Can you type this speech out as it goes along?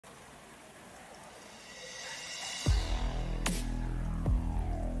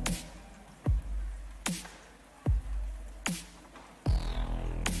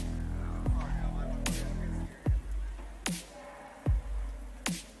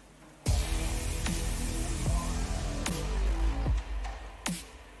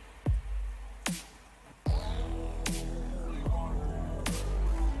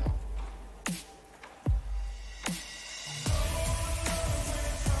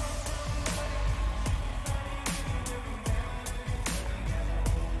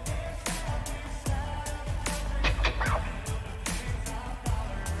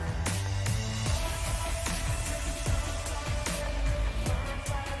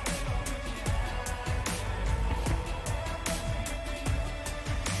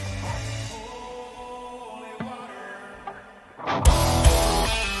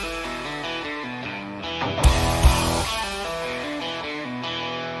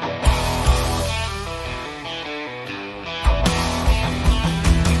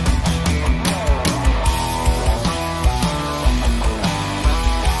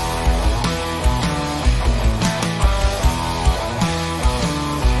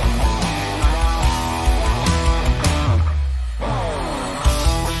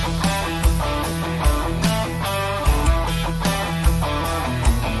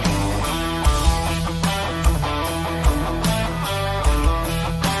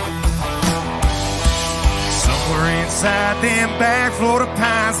beside them back Florida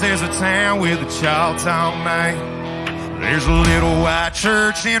pines, there's a town with a Choctaw name. There's a little white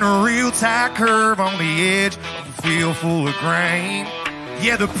church in a real tight curve on the edge of a field full of grain.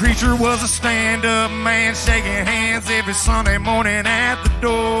 Yeah, the preacher was a stand-up man, shaking hands every Sunday morning at the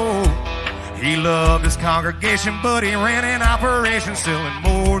door. He loved his congregation, but he ran an operation selling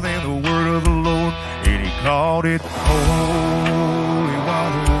more than the word of the Lord, and he called it holy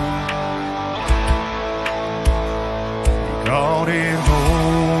water. He called it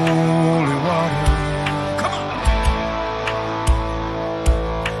holy water. Come on!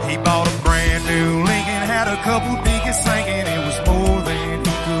 He bought a brand new Lincoln, had a couple deacons singing, it was more than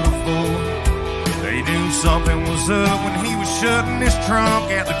he could afford. They knew something was up when he was shutting his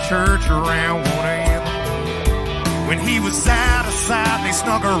trunk at the church around 1 a.m. When he was out of sight, they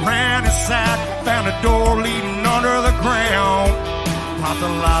snuck around inside, found a door leading under the ground. Popped the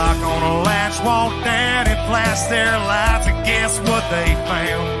lock on a latch, walked down and flashed their lights, and guess what they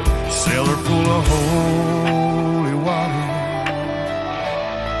found? A cellar full of holy water.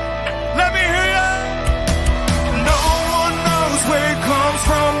 Let me hear ya! No one knows where it comes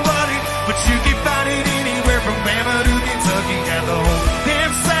from, buddy, but you can find it anywhere from Bama to Kentucky and the whole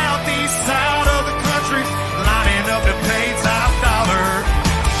damn southeast side of the country, lining up to pay top dollar.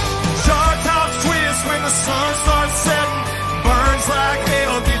 Shark tops twist when the sun starts setting, burns like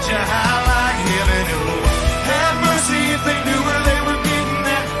hell, get you high like heaven. And Lord, have mercy if they knew where they were getting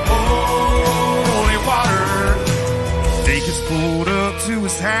that holy water. Deacons pulled up to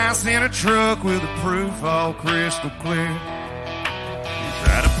his house in a truck with the proof all crystal clear.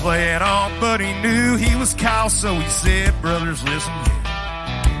 Tried to play it off, but he knew he was caught, so he said, brothers, listen here.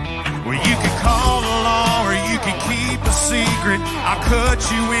 Well, you can call the law or you can keep a secret. I'll cut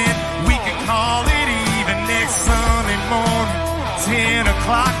you in, we can call it even. Next Sunday morning, 10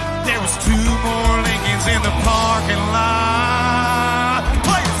 o'clock, there was 2 more Lincolns in the parking lot.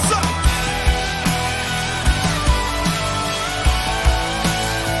 Play it, son!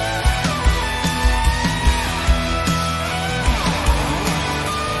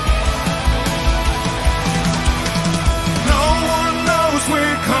 Where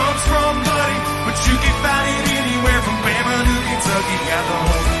it comes from, buddy, but you can find it anywhere from Bama to Kentucky. Got the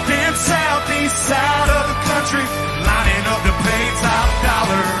whole damn southeast side of the country, lining up to pay top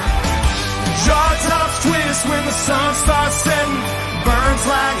dollar. Jaw tops twist when the sun starts setting, burns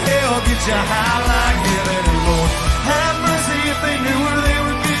like hell, get you high like heaven. And Lord, have mercy if they knew where they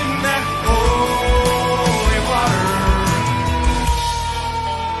were getting that holy water.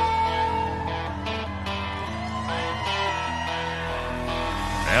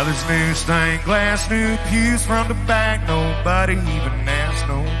 Now there's new stained glass, new pews from the back, nobody even asks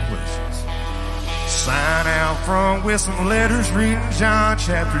no questions. Sign out front with some letters reading John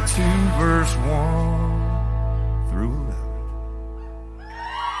chapter 2 verse 1 through 11.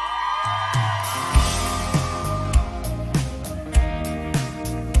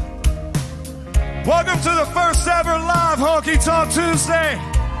 Welcome to the first ever live Honkytonk Tuesday.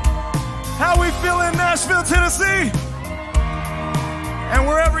 How we feeling, Nashville, Tennessee? And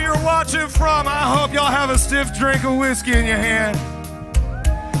wherever you're watching from, I hope y'all have a stiff drink of whiskey in your hand,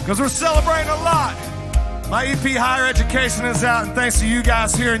 because we're celebrating a lot. My EP, Higher Education, is out, and thanks to you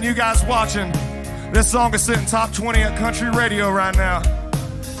guys here and you guys watching, this song is sitting top 20 at country radio right now.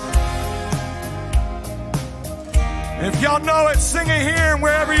 If y'all know it, sing it here, and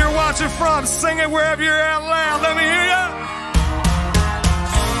wherever you're watching from, sing it wherever you're out loud. Let me hear ya.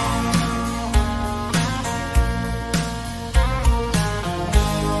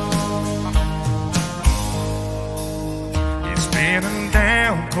 Been a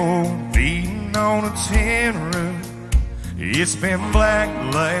downpour, beating on a tin roof. It's been black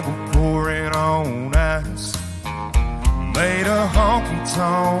label pouring on ice. Made a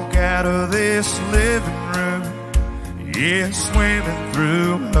honky-tonk out of this living room. Yeah, swimming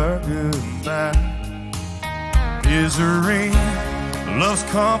through her goodbye. Misery loves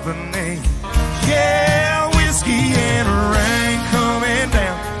company. Yeah, whiskey and rain coming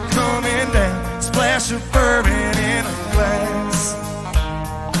down, coming down. Splash of bourbon in a glass.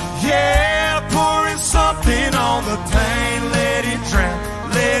 Yeah, pouring something on the pain. Let it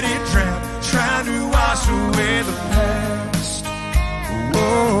drown, trying to wash away the past.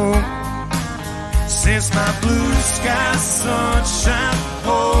 Whoa. Since my blue sky sunshine,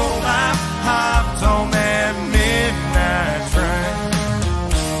 whole life hopped on that midnight train.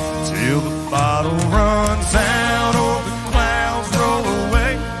 Till the bottle runs out or the clouds roll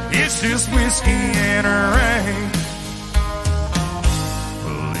away. It's just whiskey and rain.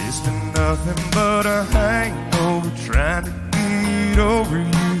 Well, it's been nothing but a hangover trying to get over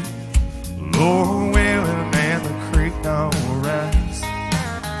you. Lord willing and the creek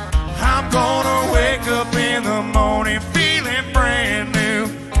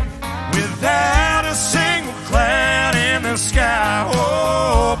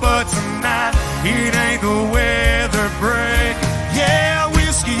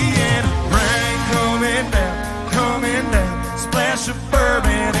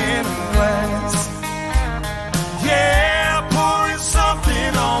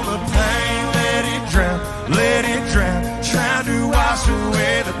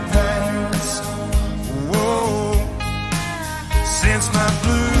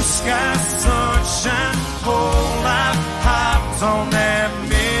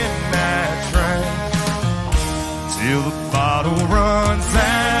till the bottle runs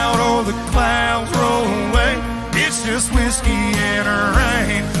out or the clouds roll away. It's just whiskey and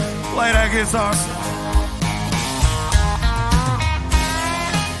rain. Play that guitar song.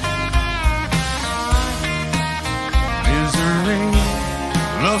 Misery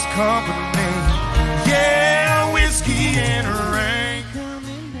loves company. Yeah, whiskey and rain.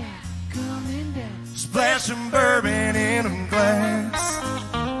 Coming down. Splashing bourbon in a glass.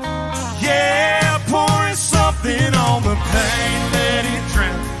 Yeah, pouring something on the pain. Let it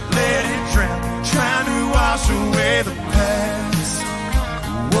drown, trying to wash away the past.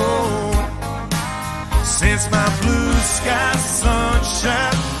 Whoa, since my blue sky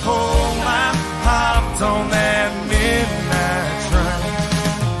sunshine, oh, I hopped on that midnight train.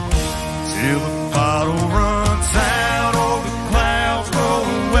 Till the bottle runs out or the clouds roll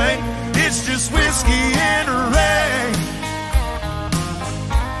away. It's just whiskey and rain.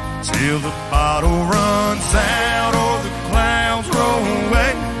 Till the bottle runs out or the clouds roll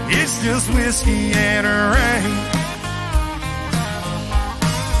away. It's just whiskey and rain.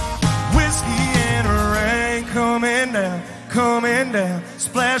 Whiskey and rain coming down.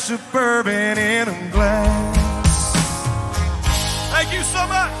 Splash of bourbon in a glass. Thank you so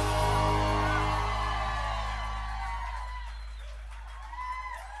much.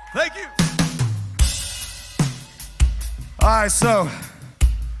 Thank you. All right, so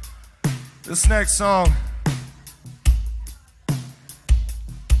this next song,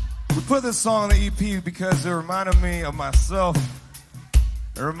 we put this song on the EP because it reminded me of myself.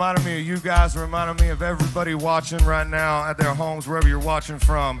 It reminded me of you guys. It reminded me of everybody watching right now at their homes, wherever you're watching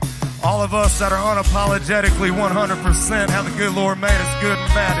from. All of us that are unapologetically 100% how the good Lord made us, good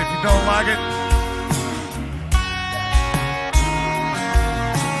and bad. If you don't like it,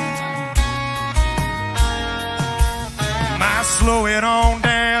 might slow it on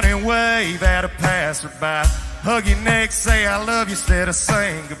down and wave at a passerby. Hug your neck, say I love you instead of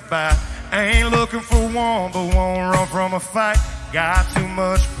saying goodbye. I ain't looking for one, but won't run from a fight. Got too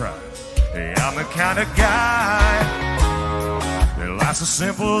much pride. Hey, I'm the kind of guy that likes a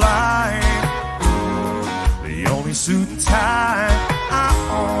simple life. The only suit and tie I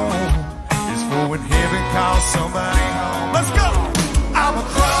own is for when heaven calls somebody home. Let's go! I'm a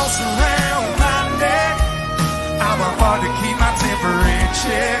cross around my neck. I'm a hard to keep my temper in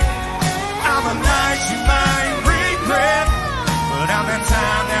check. I'm a night you might regret, but I'm that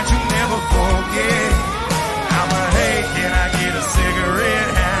time that you never forget. I'm a hey, can I get a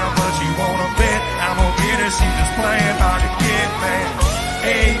cigarette? How much you wanna bet? I'm gonna get her, she just playing hard to get, man.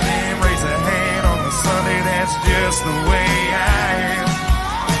 Amen, raise a hand on a Sunday, that's just the way I am.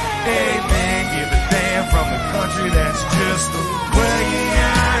 Amen, give a damn from the country, that's just the way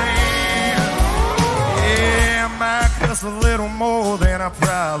I am. Yeah, I might cuss a little more than I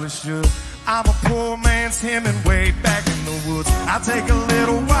probably should. I'm a poor man's Hemingway back in the woods. I take a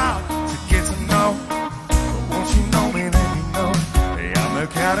little while to get to know, but once you know me, then you know. Hey, I'm the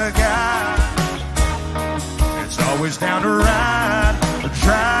kind of guy that's always down to ride or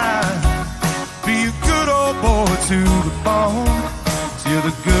drive. Be a good old boy to the bone, till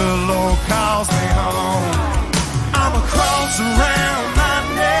the good Lord calls me home. I'm a cross around my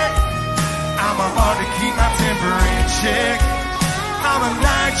neck. I'm a hard to keep my temper in check. I'm a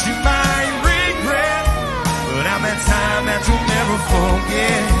night you might regret, but I'm that time that you'll never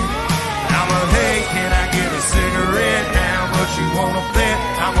forget. I'm a hey, can I get a cigarette? How much you wanna bet?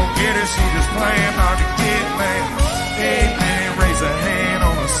 I'm gonna get her, she just playing hard to get, man. Hey man, raise a hand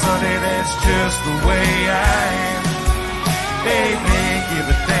on a Sunday, that's just the way I am. Hey man, give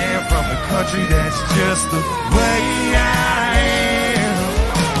a damn from the country, that's just the way I am.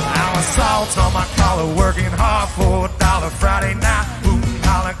 I'm a salt on my collar, working hard for $1 Friday night.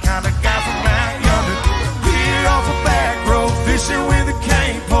 Holler kind of guy from out yonder. Here off a back road, fishing with a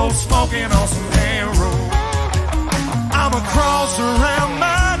cane pole, smoking on some hand roll. I'm a cross around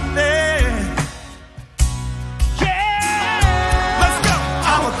my neck. Yeah, let's go.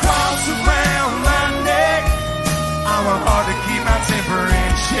 I'm a cross around my neck. I'm a hard to keep my temper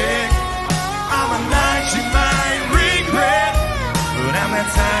in check. I'm a night you might regret, but I'm that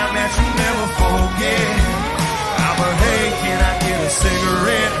time that you never forget. I'm a hey, can I get a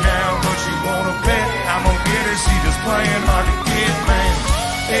cigarette? How much you wanna bet? I'm gonna get her, she just playing hard to get, man.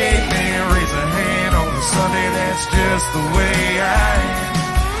 Hey man, raise a hand on a Sunday, that's just the way I am.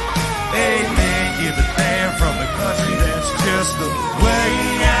 Hey man, give a damn from the country, that's just the way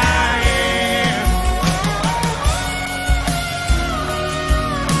I am.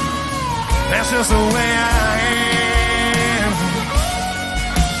 That's just the way I am.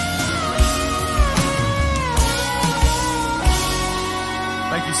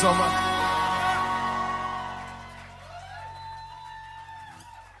 Thank you so much.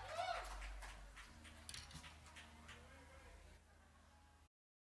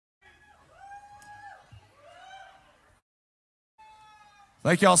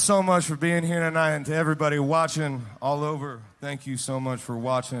 Thank y'all so much for being here tonight, and to everybody watching all over, thank you so much for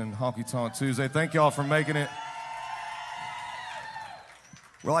watching Honkytonk Tuesday. Thank y'all for making it.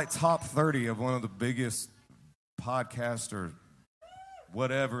 We're like top 30 of one of the biggest podcasts or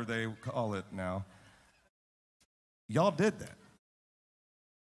whatever they call it now. Y'all did that.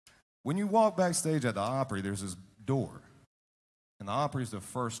 When you walk backstage at the Opry, there's this door. And the Opry is the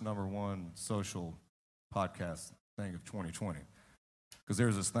first #1 social podcast thing of 2020. Because there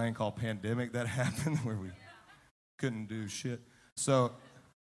was this thing called pandemic that happened where we couldn't do shit. So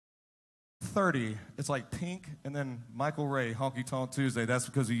 30, it's like Pink and then Michael Ray, Honkytonk Tuesday. That's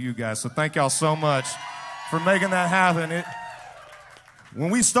because of you guys. So thank y'all so much for making that happen. When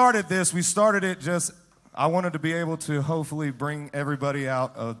we started this, we started it just, I wanted to be able to hopefully bring everybody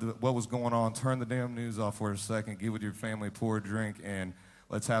out of what was going on, turn the damn news off for a second, get with your family, pour a drink, and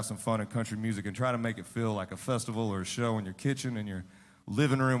let's have some fun in country music and try to make it feel like a festival or a show in your kitchen, in your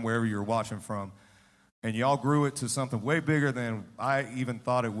living room, wherever you're watching from. And y'all grew it to something way bigger than I even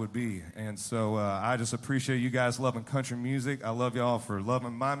thought it would be. And so I just appreciate you guys loving country music. I love y'all for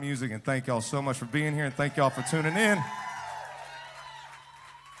loving my music, and thank y'all so much for being here, and thank y'all for tuning in.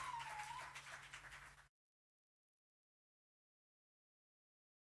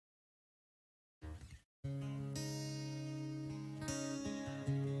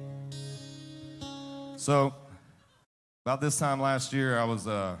 So, about this time last year, I was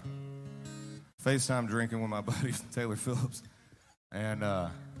FaceTime drinking with my buddy Taylor Phillips, and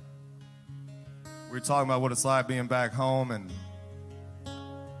we were talking about what it's like being back home and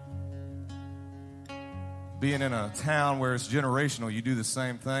being in a town where it's generational. You do the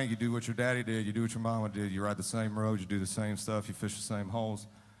same thing. You do what your daddy did. You do what your mama did. You ride the same roads. You do the same stuff. You fish the same holes.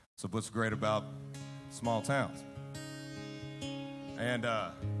 So what's great about small towns? And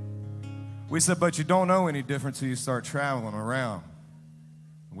we said, but you don't know any different till you start traveling around.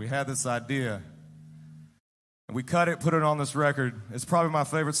 We had this idea, and we cut it, put it on this record. It's probably my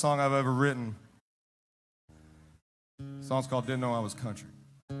favorite song I've ever written. The song's called Didn't Know I Was Country.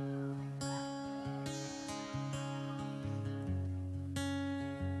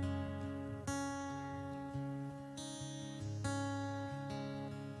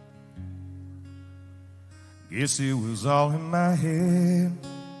 Guess it was all in my head.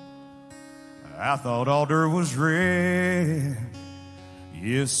 I thought all dirt was red.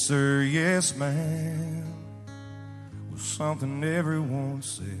 Yes, sir, yes, ma'am, was something everyone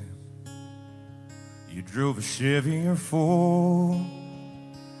said. You drove a Chevy or Ford,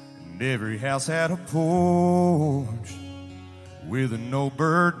 and every house had a porch with a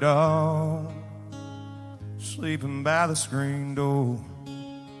no-bird dog sleeping by the screen door.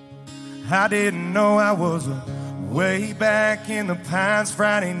 I didn't know I was way back in the pines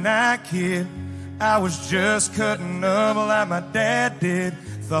Friday night kid. I was just cutting up like my dad did.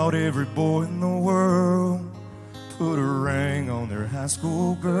 Thought every boy in the world put a ring on their high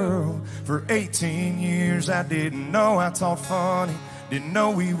school girl. For 18 years I didn't know I taught funny. Didn't know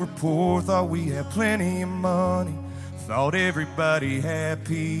we were poor, thought we had plenty of money. Thought everybody had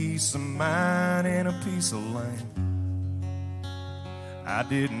peace of mind and a piece of land. I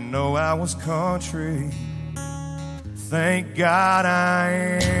didn't know I was country. Thank God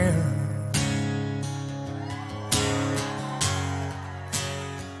I am.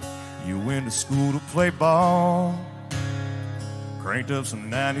 You went to school to play ball, cranked up some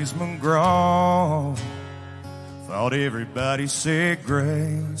 90s McGraw. Thought everybody said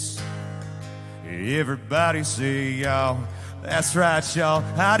grace, everybody say y'all. That's right, y'all.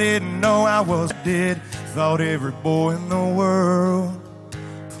 I didn't know I was dead. Thought every boy in the world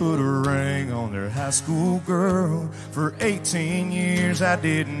put a ring on their high school girl. For 18 years I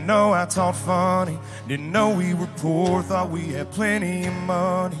didn't know I taught funny. Didn't know we were poor, thought we had plenty of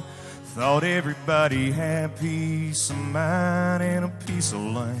money. Thought everybody had peace of mind and a piece of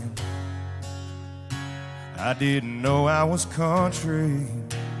land. I didn't know I was country.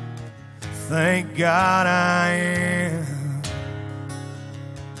 Thank God I am.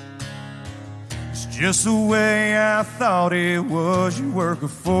 It's just the way I thought it was. You work a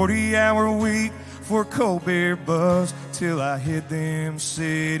 40-hour week for a cold beer buzz till I hit them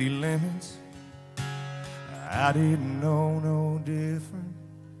city limits. I didn't know no different.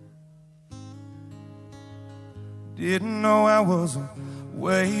 Didn't know I was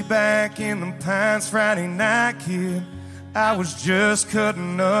way back in the pines Friday night kid. I was just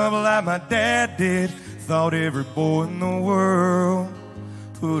cutting up like my dad did. Thought every boy in the world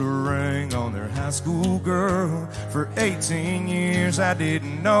put a ring on their high school girl. For 18 years I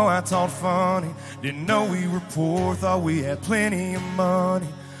didn't know I taught funny. Didn't know we were poor, thought we had plenty of money.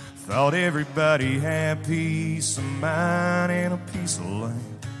 Thought everybody had peace of mind and a piece of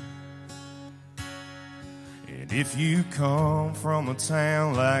land. And if you come from a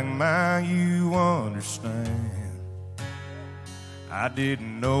town like mine, you understand. I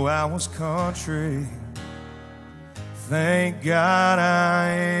didn't know I was country. Thank God I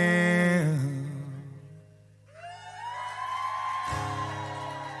am.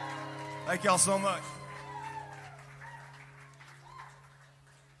 Thank y'all so much.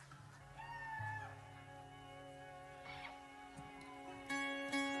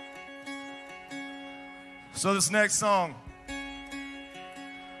 So this next song,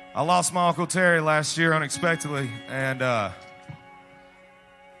 I lost my Uncle Terry last year unexpectedly, and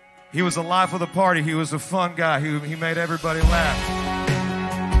he was the life of the party. He was a fun guy. He made everybody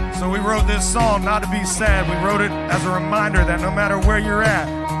laugh. So we wrote this song not to be sad. We wrote it as a reminder that no matter where you're at,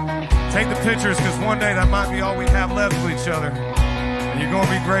 take the pictures, because one day that might be all we have left of each other, and you're going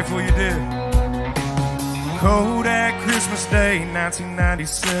to be grateful you did. Kodak Christmas Day,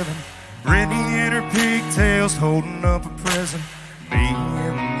 1997. Brittany in her pigtails holding up a present. Me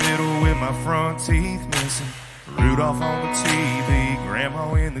in the middle with my front teeth missing. Rudolph on the TV,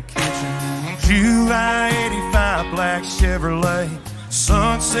 Grandma in the kitchen. July 85, black Chevrolet.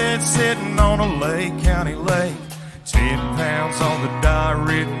 Sunset sitting on a Lake County lake. 10 pounds on the dot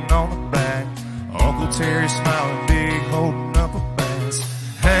written on the back. Uncle Terry smiling big, holding up a bass.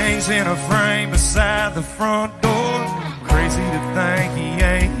 Hangs in a frame beside the front door. Crazy to think he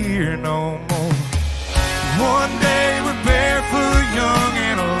ain't here no more. One day we're barefoot, young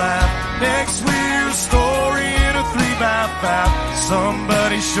and alive. Next we're a story in a 3x5.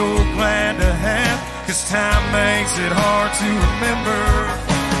 Somebody sure glad to have, 'cause time makes it hard to remember.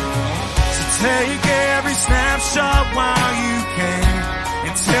 So take every snapshot while you can,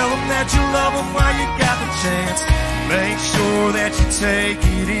 and tell them that you love them while you got the chance. Make sure that you take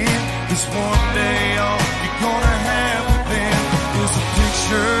it in, 'cause one day all you're gonna have with them is a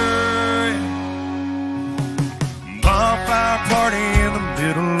picture. Bonfire party in the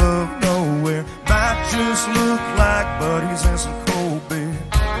middle of nowhere. Might just look like buddies and some cold beer.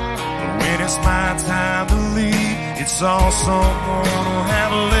 But when it's my time to leave, it's all someone will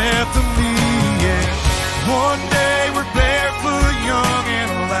have left of me, yeah. One day we're barefoot, young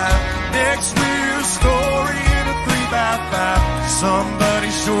and alive. Next we're a story in a 3x5. Somebody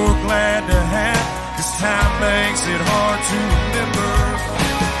sure glad to have, 'cause time makes it hard to remember.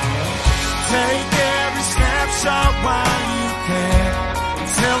 Take every snapshot while you can.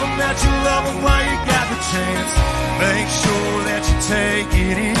 Tell them that you love them while you got the chance. Make sure that you take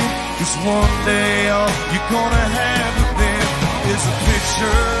it in, 'cause one day all you're gonna have with them is a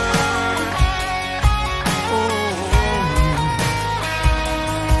picture.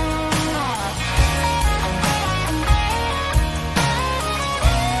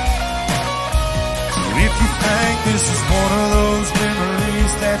 If you think this is one of those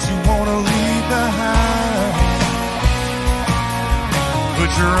memories that you want to leave behind,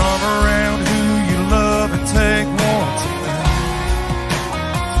 put your arm around who you love and take one tonight.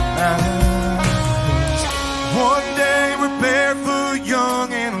 One day we're barefoot,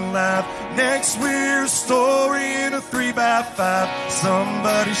 young and alive. Next we're a story in a 3x5.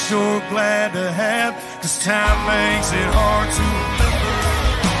 Somebody sure glad to have, 'cause time makes it hard to remember.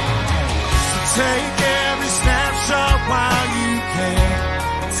 Take every snapshot while you can.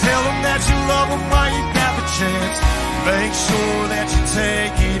 Tell them that you love them while you got the chance. Make sure that you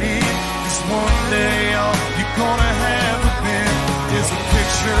take it in, 'cause one day all you're gonna have with them is a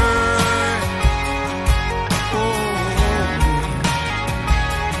picture.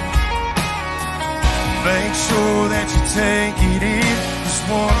 Make sure that you take it in, 'cause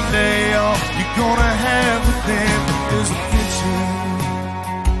one day all you're gonna have with them is a picture.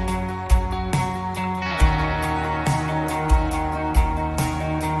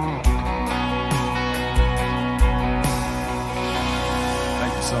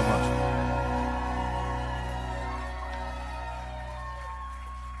 So much.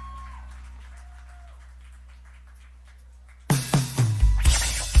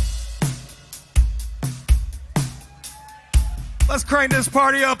 Let's crank this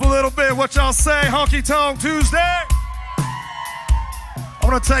party up a little bit. What y'all say? Honkytonk Tuesday. I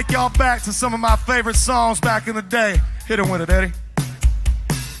want to take y'all back to some of my favorite songs back in the day. Hit it with it, Eddie.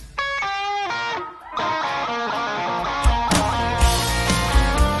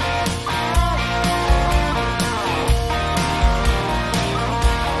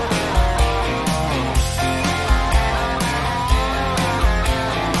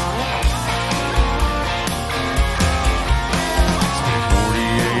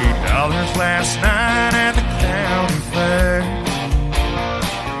 Last night at the county fair.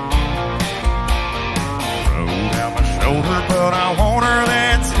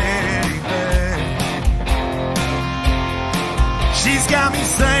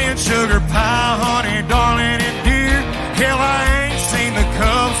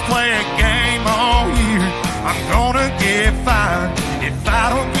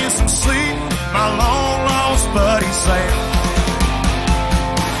 my long-lost buddy Sam.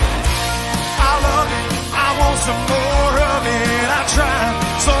 I love it, I want some more of it. I tried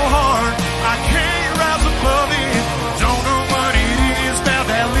so hard, I can't rise above it. Don't know what it is about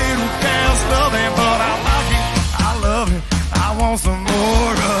that little gal's loving, but I like it, I love it, I want some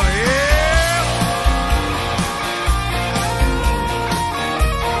more of it.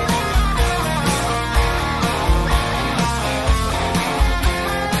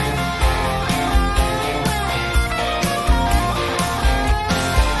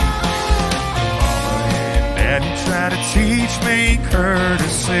 Try to teach me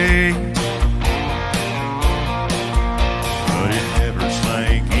courtesy, but it never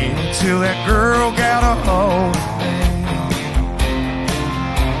sank in till that girl got a hold of me.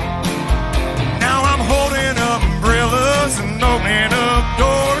 Now I'm holding up umbrellas and opening up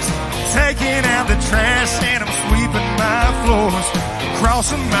doors, taking out the trash and I'm sweeping my floors,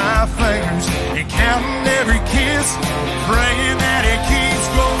 crossing my fingers and counting every kiss, praying that it keeps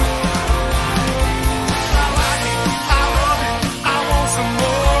going. Some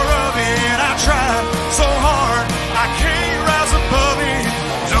more of it. I tried so hard, I can't rise above it.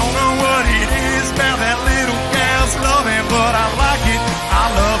 Don't know what it is about that little gal's loving, but I like it,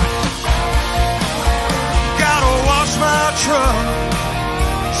 I love it. Gotta wash my truck,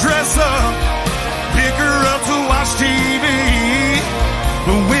 dress up, pick her up to watch TV.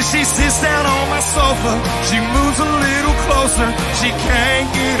 But when she sits down on my sofa, she moves a little closer. She can't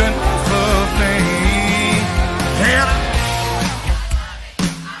get enough of me. And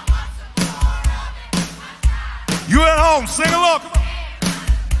you at home, sing along.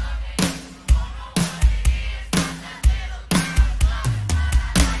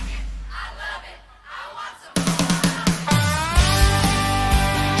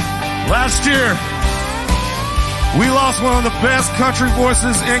 Last year, we lost one of the best country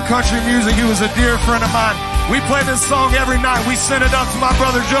voices in country music. He was a dear friend of mine. We play this song every night. We send it up to my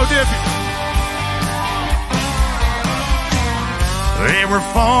brother Joe Diffie. They were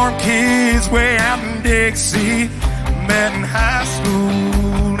farm kids way out in Dixie, met in high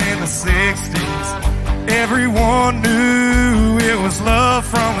school in the 60s. Everyone knew it was love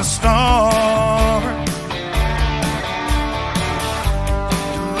from the start.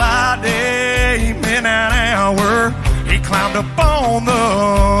 July day, midnight hour, he climbed up on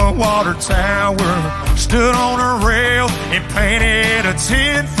the water tower, stood on a rail and painted a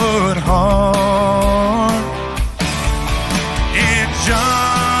 10-foot heart.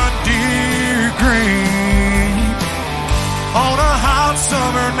 John Deere green. On a hot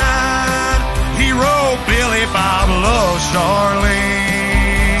summer night, he wrote Billy Bob loves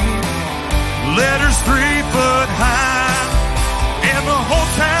Charlene. Letters 3 foot high, and the whole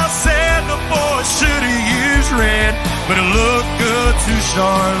town said the boy should have used red, but it looked good to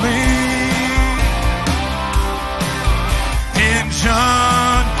Charlene. In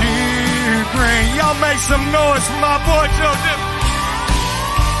John Deere green. Y'all make some noise for my boy Joe Diffie.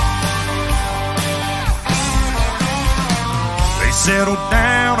 Settled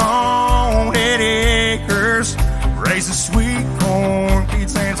down on 8 acres, raising sweet corn,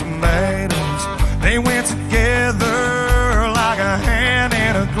 beets and tomatoes. They went together like a hand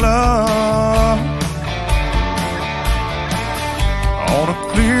and a glove. On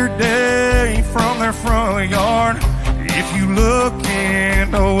a clear day from their front yard, if you look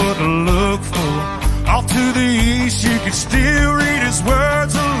and know what to look for, off to the east you can still read his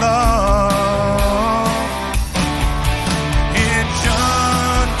words of love.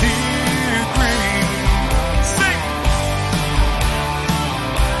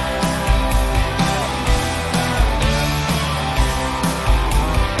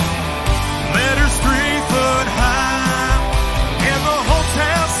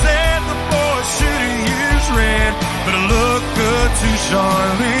 But it looked good to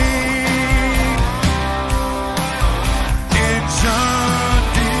Charlene. In John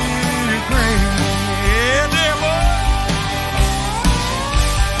Deere green. Yeah, there boy.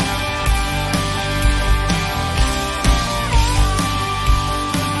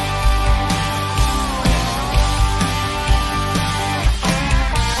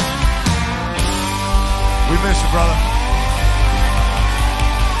 We miss you, brother.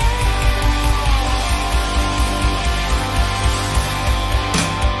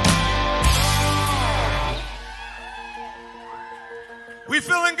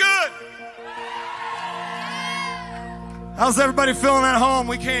 Feeling good? How's everybody feeling at home?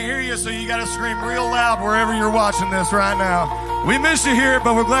 We can't hear you, so you got to scream real loud wherever you're watching this right now. We miss you here,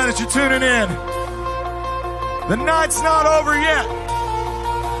 but we're glad that you're tuning in. The night's not over yet.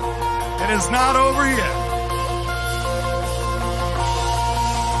 It is not over yet.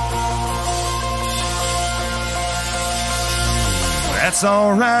 That's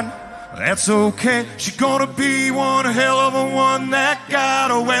alright, that's okay. She's gonna be one hell of a one that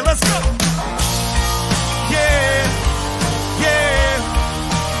got away. Let's go! Yeah, yeah,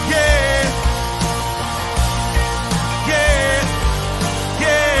 yeah, yeah,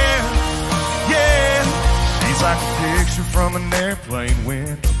 yeah, yeah. She's like a picture from an airplane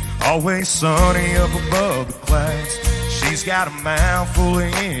window, always sunny up above the clouds. She's got a mouth full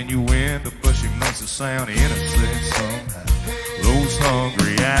of innuendo, but she makes it sound innocent somehow. Those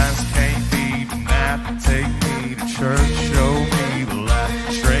hungry eyes can't be denied. Take me to church, show me the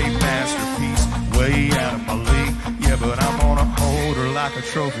light. Straight masterpiece, way out of my league. Yeah, but I'm gonna hold her like a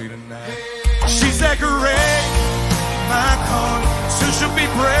trophy tonight. She's decorating my car, soon she'll be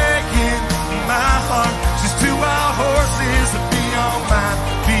breaking my heart. She's two wild horses to be on mine,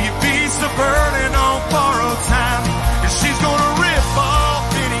 be a beast of burden on borrowed time. And she's gonna rip off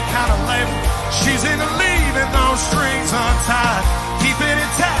any kind of label. She's into leaving those strings untied, keeping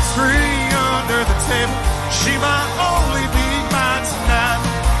it tax-free under the table. She might only be mine tonight.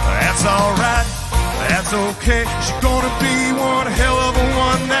 That's alright, that's okay. She's gonna be one hell of a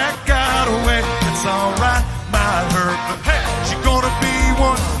one that got away. It's alright, might hurt, but hey, she's gonna be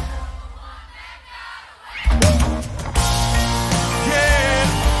one. Yeah,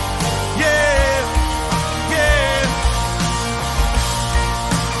 yeah, yeah,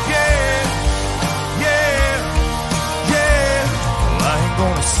 yeah, yeah, yeah. Well, I ain't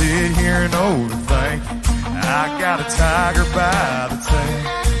gonna sit here and overthink. I got a tiger by the tail.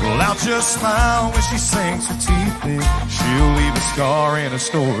 Well, I'll just smile when she sinks her teeth big. She'll leave a scar and a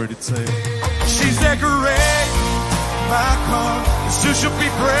story to tell. She's decorating my car, and soon she'll be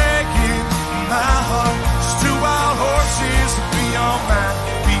breaking my heart. She's two wild horses to be on mine,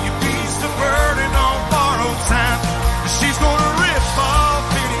 be a beast of burden on borrowed time. And she's gonna rip off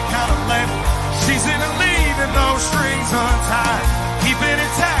any kind of label. She's into leaving those strings untied, keeping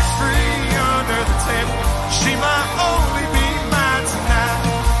it tax-free under the table. She might only be mine tonight.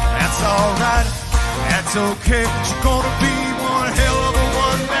 That's alright, that's okay. She's gonna be one hell of a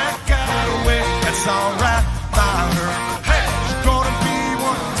one that got away. That's alright, by her. Hey, she's gonna be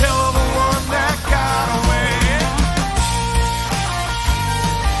one hell of a one that got away.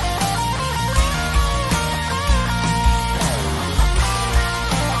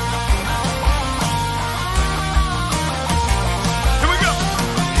 Here we go.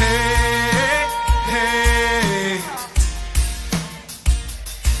 Hey, hey,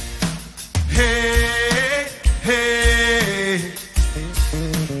 hey, hey.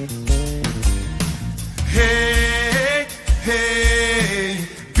 Hey, hey,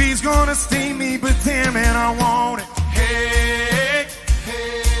 bees gonna sting me, but damn it, I want it. Hey,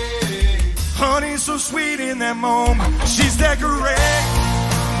 hey, honey's so sweet in that moment. She's decorating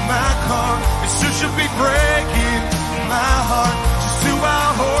my car, and soon she'll be breaking my heart. She's two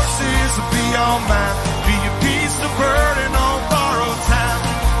wild horses to be on mine, be a beast of burden on borrowed time.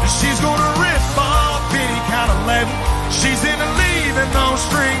 And she's gonna rip off any kind of label. She's into leaving those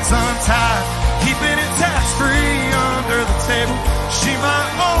strings untied, keeping it tax-free under the table. She might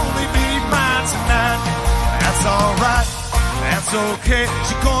only be mine tonight. That's alright, that's okay.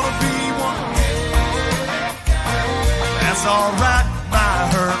 She's gonna be one. That's alright, might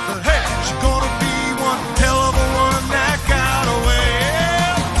hurt, but hey, she's gonna be one hell of a one that got away.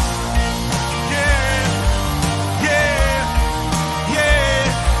 Yeah, yeah, yeah,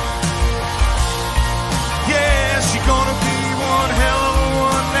 yeah. She's gonna be one hell of a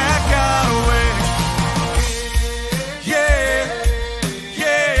one that got away. Yeah,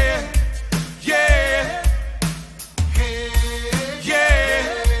 yeah, yeah, yeah,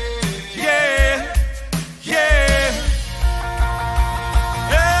 yeah, yeah.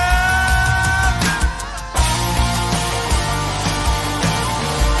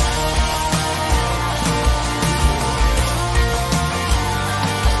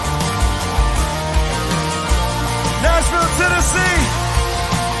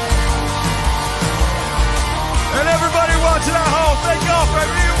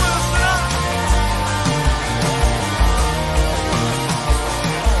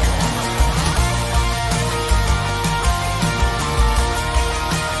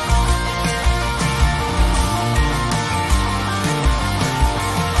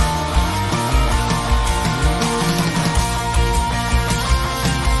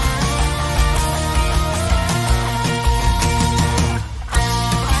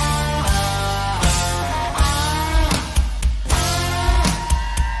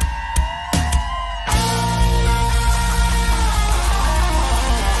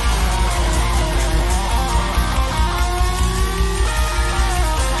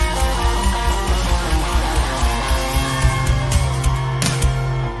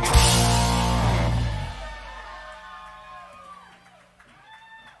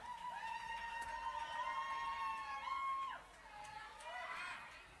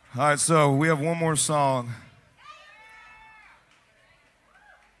 All right, so we have one more song.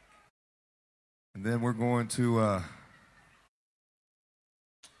 And then we're going to, I'll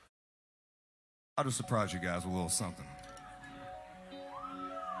just surprise you guys with a little something.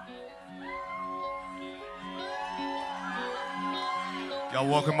 Y'all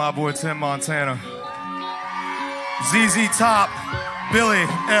welcome my boy Tim Montana. ZZ Top, Billy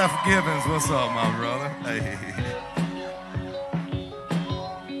F. Gibbons. What's up, my brother? Hey.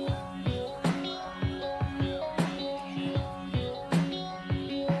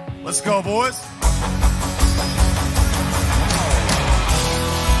 Let's go, boys.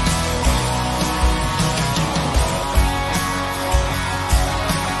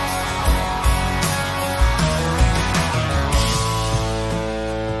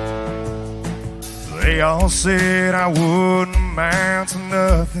 They all said I wouldn't amount to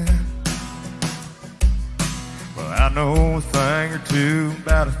nothing, but I know a thing or two,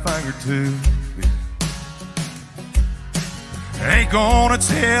 about a thing or two. Ain't gonna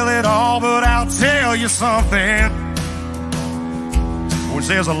tell it all, but I'll tell you something, which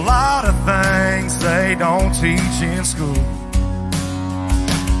there's a lot of things they don't teach in school.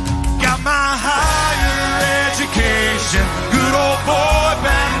 Got my higher education, good old boy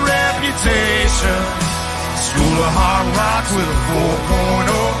band reputation, school of hard rock with a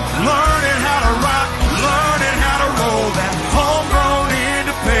 4.0, learning how to rock, learning how to roll that homegrown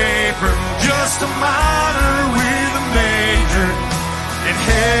into paper, just a minor with a major, and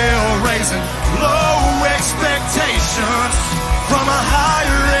hell-raising low expectations from a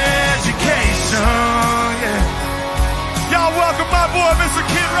higher education, yeah. Y'all welcome my boy, Mr.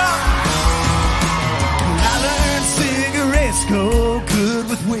 Kid Rock. I learned cigarettes go good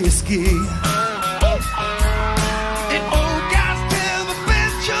with whiskey. And old guys tell the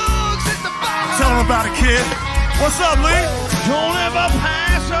best jokes at the bar. Tell them about it, kid. What's up, Lee? Don't ever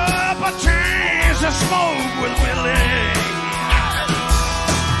pass up a chance to smoke with Willie.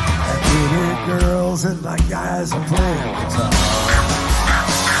 Pretty girls and like guys are playing guitar.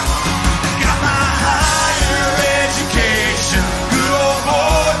 Got my higher education, good old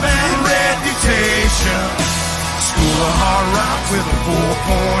boy band reputation, school of hard rock with a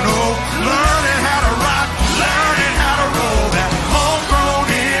 4.0, learning how to rock, learning how to roll that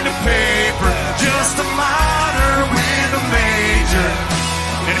homegrown into paper, just a minor with a major,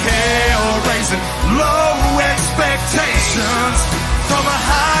 and hell-raising low expectations from a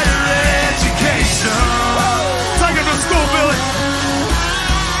higher education. Take it to school, Billy.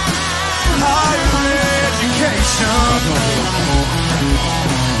 Higher education.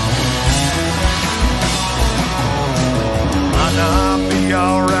 Might not be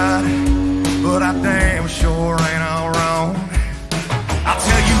alright, but I damn sure ain't all wrong. I'll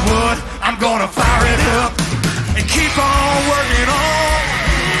tell you what, I'm gonna fire it up and keep on working on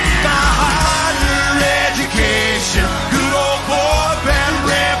my higher education. Good old boy band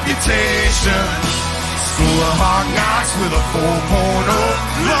reputation, school of hard knocks with a 4.0,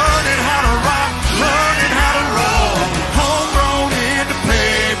 learning how to rock, learning how to roll, homegrown into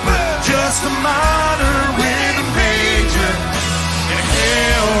paper, just a minor with a major, and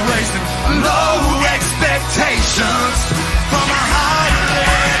hell-raising low expectations from a higher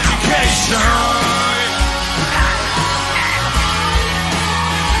education.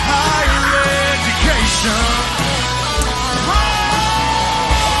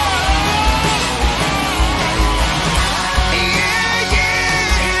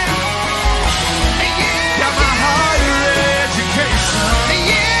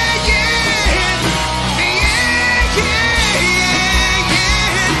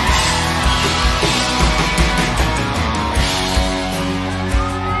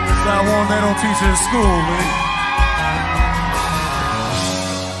 One they don't teach in school, man.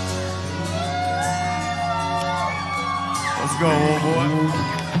 Let's go, old boy.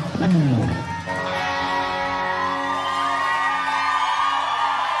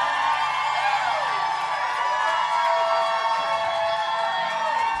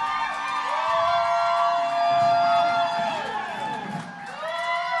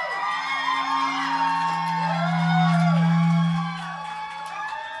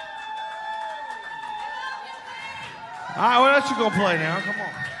 All right, what else you gonna play now? Come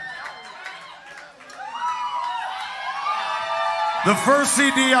on. The first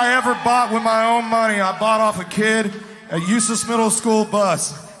CD I ever bought with my own money, I bought off a kid at Eustis Middle School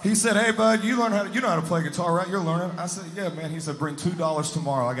bus. He said, "Hey, bud, you know how to play guitar, right? You're learning." I said, "Yeah, man." He said, "Bring $2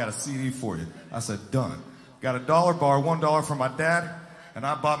 tomorrow. I got a CD for you." I said, "Done." Got a dollar, borrowed $1 from my dad, and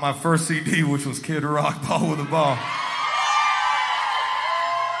I bought my first CD, which was Kid Rock, Ball with a Ball.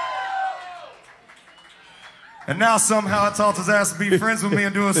 And now somehow I taught his ass to be friends with me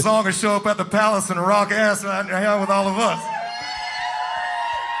and do a song and show up at the Palace and rock ass and hang out with all of us.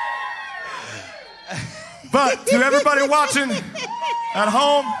 But to everybody watching at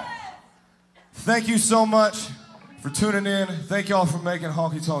home, thank you so much for tuning in. Thank y'all for making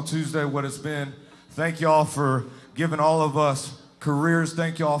Honkytonk Tuesday what it's been. Thank y'all for giving all of us careers.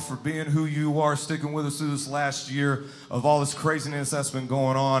 Thank y'all for being who you are, sticking with us through this last year of all this craziness that's been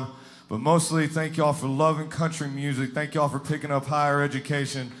going on. But mostly, thank y'all for loving country music. Thank y'all for picking up higher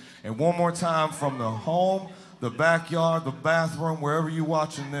education. And one more time, from the home, the backyard, the bathroom, wherever you're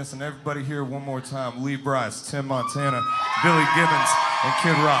watching this, and everybody here, one more time, Lee Bryce, Tim Montana, Billy Gibbons, and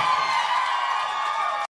Kid Rock.